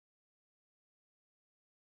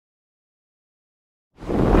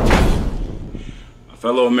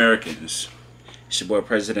Fellow Americans, it's your boy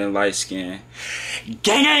President Light Skin.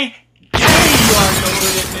 Gang, gang, gang! You already know who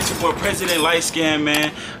it is. It's your boy President Light Skin,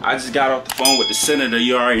 man. I just got off the phone with the senator.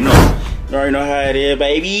 You already know. You already know how it is,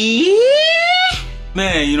 baby.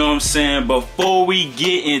 Man, you know what I'm saying? Before we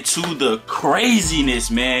get into the craziness,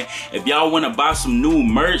 man, if y'all want to buy some new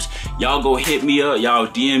merch, y'all go hit me up. Y'all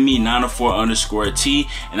DM me 904_T,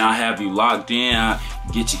 and I'll have you locked in. I'll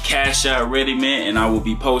get your cash out ready, man, and I will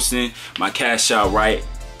be posting my cash out right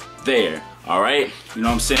there. All right? You know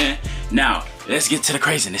what I'm saying? Now, let's get to the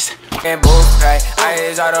craziness. And booth right, I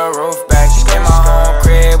is out the roof back. In my own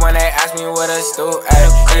crib when they ask me what a stoop at.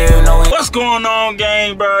 You know what's going on,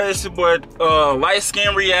 gang, bro? It's your boy Light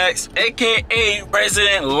Skin Reacts, aka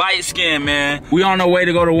President Light Skin, man. We on our way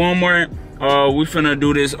to go to Walmart. We finna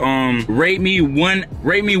do this rate me one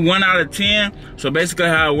out of 10. So basically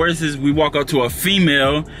how it works is we walk up to a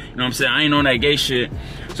female, you know what I'm saying? I ain't on that gay shit.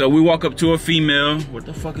 So we walk up to a female. What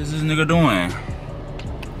the fuck is this nigga doing?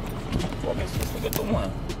 What is this nigga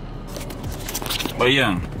doing? But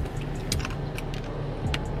yeah,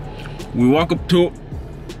 we walk up to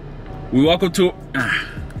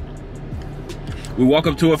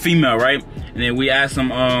a female, right? And then we ask them,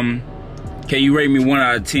 can you rate me 1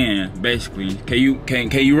 out of 10? Basically, can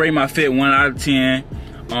you rate my fit 1 out of 10?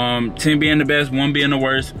 10 being the best, 1 being the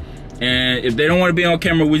worst. And if they don't want to be on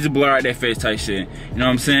camera, we just blur out their face type shit. You know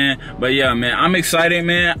what I'm saying? But yeah, man, I'm excited,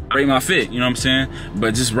 man. Rate my fit, you know what I'm saying?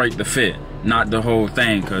 But just rate the fit, not the whole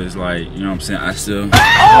thing, cause like, you know what I'm saying? I still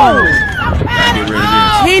gotta get rid of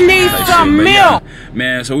this. He needs some milk. Yeah,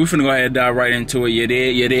 man, so we finna go ahead and dive right into it. You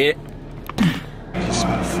did, you did.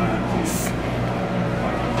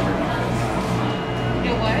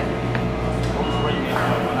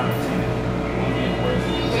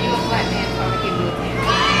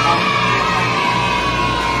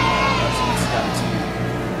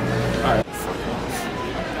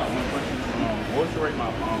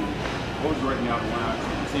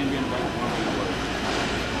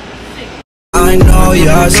 I know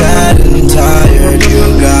you're sad and tired.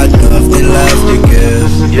 You got nothing left to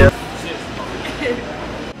give. Yeah.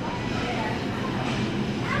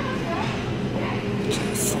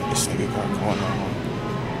 This nigga got going on.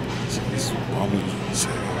 This bummy.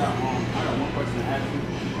 One question to ask you.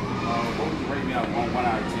 What would you rate me out 1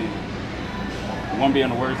 out of 10? 1 being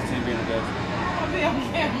the worst, 10 being the best. I'll be on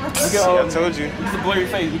camera. I told you. We get the blurry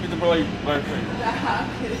face. We get the blurry face.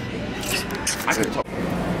 I can talk.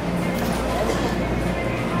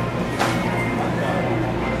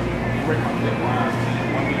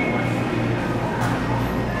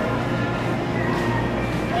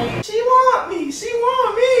 She want me. She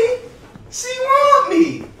want me. She want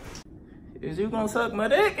me. Is you gonna suck my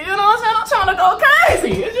dick? You know what I'm saying? I'm trying to go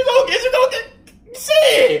crazy. Is you gonna get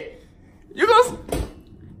shit? You gonna?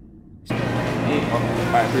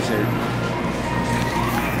 Alright, appreciate it.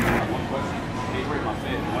 One question. Can you rate my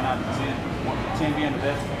fit 1 out of 10? 10 being the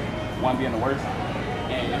best, 1 being the worst.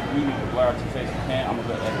 And if we need to blur out your face, you can. I'm a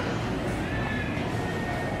good editor.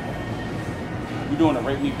 We're doing a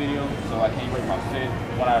rate me video, so I can't rate my fit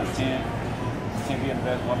 1 out of 10. 10 being the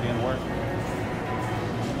best, 1 being the worst.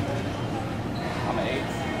 I'm an 8.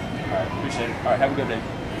 Alright, appreciate it. Alright, have a good day.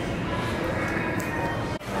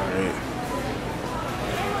 Alright.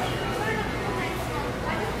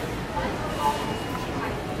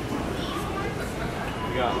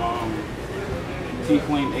 We got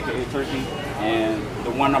T-Queen, aka Turkey, and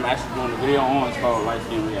the one I'm actually doing the video on is called Light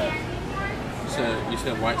Skin React. You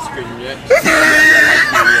said white screen react?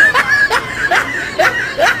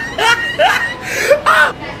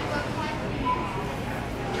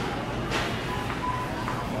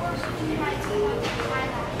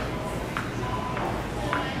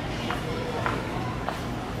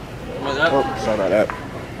 Oh, sorry about that.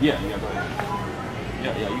 Yeah, go ahead.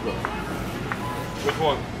 Yeah, you go. Which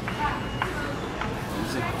one? Let me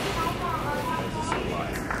see.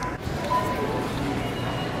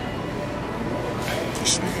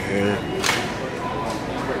 This nigga here. Can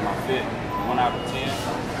you rate my fit 1 out of 10?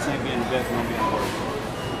 10 being the best, 1 being the worst.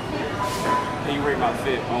 Can you rate my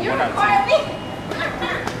fit on 1 out of 10?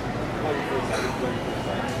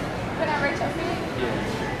 Can I rate your fit? Yeah.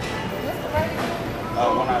 What's the rating?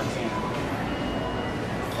 1 out of 10.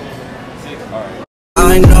 6? Alright.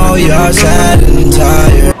 I know you're sad and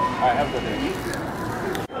tired. Alright, have a good day.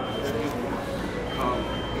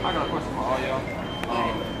 I got a question for all y'all.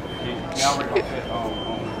 Can y'all rate my fit on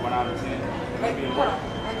 1 out of 10? Maybe it work.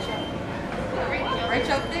 Rate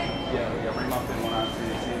your fit? Yeah, rate my fit 1 out of 10.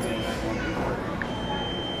 10 being the best, 1 being the worst.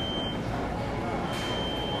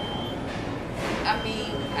 I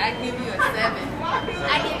mean, I give you a 7.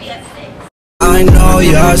 I give you a 6. I know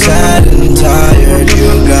you're sad and tired,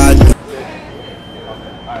 you got.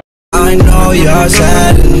 I know you're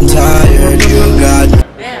sad and tired, you got.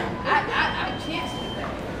 Damn, I can't see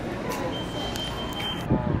that.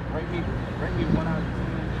 Rate me 1 out of 10.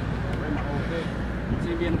 Rate my whole thing.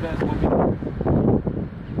 See me in the best one.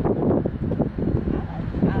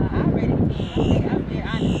 I rate it 10. I'm being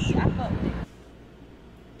honest. I fuck with it.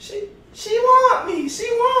 She want me. She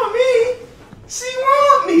want me. She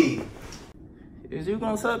want me. Is you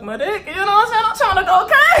gonna suck my dick? You know what I'm saying? I'm trying to go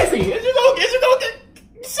crazy. Is you gonna get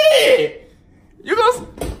shit? You gonna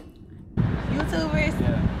YouTubers?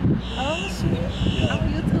 Yeah. Oh shit. I'm a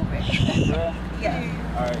YouTuber.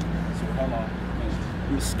 Yeah. Alright, so hold on.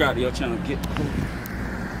 Let me subscribe to your channel. Get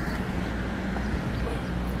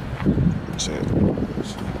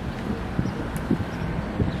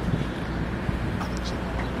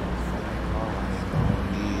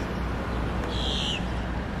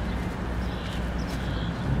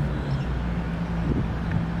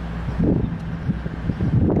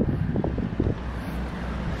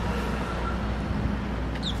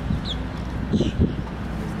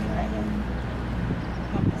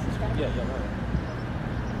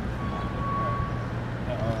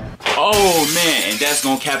Oh man, and that's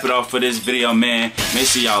gonna cap it off for this video, man. Make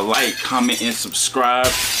sure y'all like, comment, and subscribe.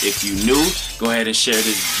 If you new, go ahead and share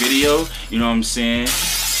this video. You know what I'm saying?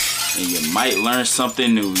 And you might learn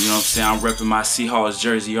something new. You know what I'm saying? I'm repping my Seahawks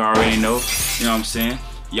jersey, you already know. You know what I'm saying?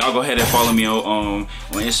 Y'all go ahead and follow me on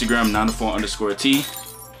Instagram, 94_T. You know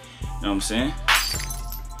what I'm saying?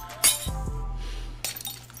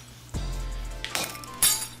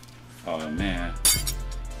 Oh man.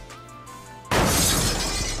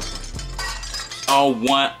 Y'all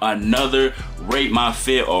want another rate my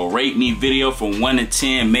fit or rate me video from 1 to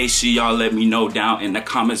 10, make sure y'all let me know down in the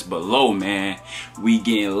comments below, man. We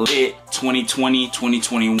getting lit 2020,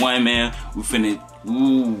 2021, man. We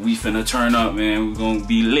finna turn up, man. We gonna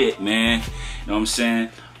be lit, man. You know what I'm saying?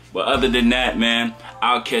 But other than that, man,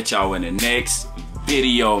 I'll catch y'all in the next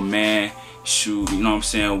video, man. Shoot, you know what I'm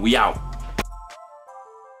saying? We out.